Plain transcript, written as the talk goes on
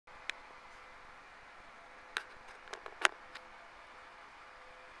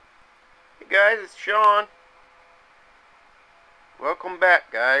guys, it's Sean. Welcome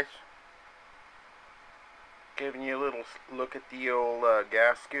back, guys. Giving you a little look at the old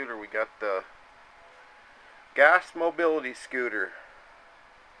gas scooter. We got the gas mobility scooter.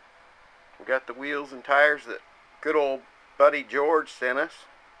 We got the wheels and tires that good old buddy George sent us.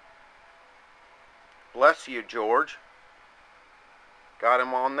 Bless you, George. Got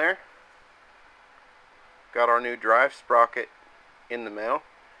him on there. Got our new drive sprocket in the mail.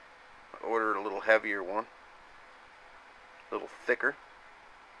 I ordered a little heavier one. A little thicker.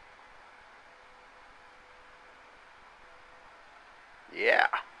 Yeah.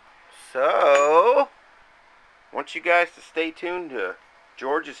 So, I want you guys to stay tuned to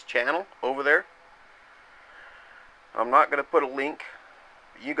George's channel over there. I'm not going to put a link.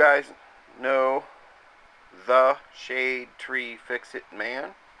 You guys know the Shade Tree Fix-It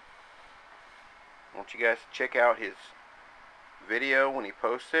Man. I want you guys to check out his video when he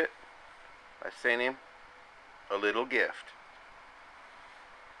posts it. I sent him a little gift.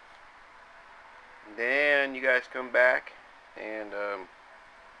 Then you guys come back and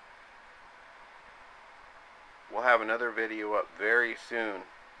we'll have another video up very soon.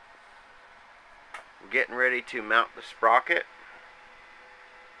 We're getting ready to mount the sprocket.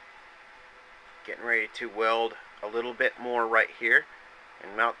 Getting ready to weld a little bit more right here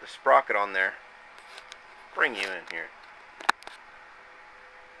and mount the sprocket on there. Bring you in here.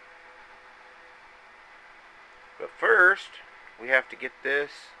 But first, we have to get this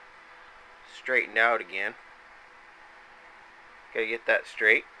straightened out again. Gotta get that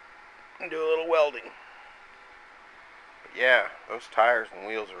straight and do a little welding. But yeah, those tires and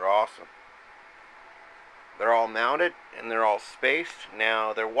wheels are awesome. They're all mounted and they're all spaced.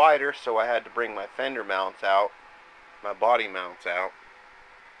 Now they're wider, so I had to bring my fender mounts out, my body mounts out.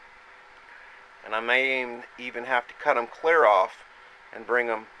 And I may even have to cut them clear off and bring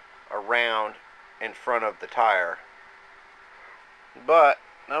them around in front of the tire. But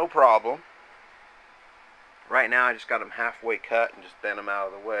no problem. Right now I just got them halfway cut and just bent them out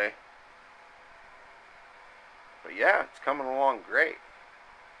of the way. But yeah, it's coming along great.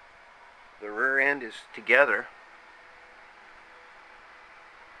 The rear end is together.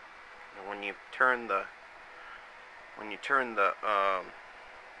 And when you turn the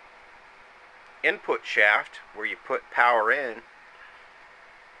input shaft where you put power in,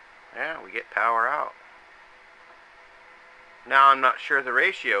 yeah, we get power out. Now I'm not sure the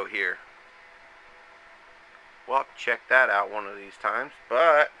ratio here. We'll have to check that out one of these times,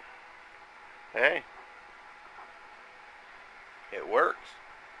 but hey, it works.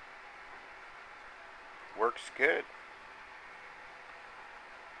 Works good.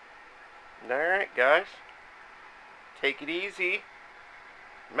 Alright, guys. Take it easy.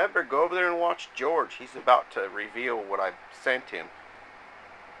 Remember, go over there and watch George. He's about to reveal what I sent him.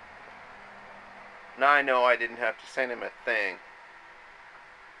 Now I know I didn't have to send him a thing,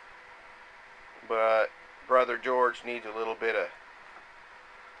 but Brother George needs a little bit of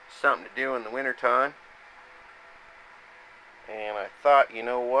something to do in the wintertime. And I thought, you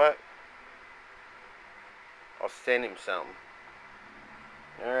know what? I'll send him something.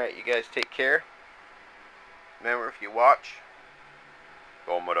 Alright, you guys take care. Remember, if you watch,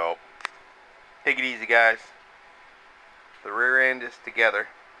 thumb it up. Take it easy, guys. The rear end is together.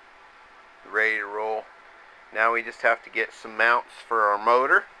 Ready to roll. Now we just have to get some mounts for our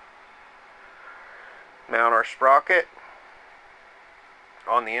motor. Mount our sprocket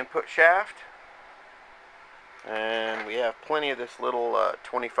on the input shaft. And we have plenty of this little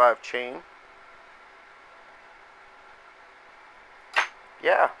 25 chain.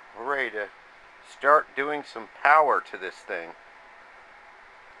 Yeah, we're ready to start doing some power to this thing.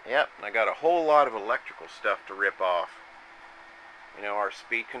 Yep, and I got a whole lot of electrical stuff to rip off. You know, our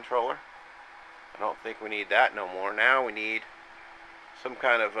speed controller. I don't think we need that no more. Now we need some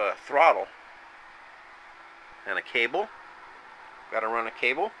kind of throttle and a cable. Got to run a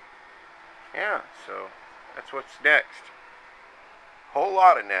cable. Yeah, so that's what's next. Whole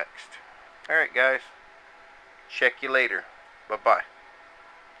lot of next. Alright, guys. Check you later. Bye-bye.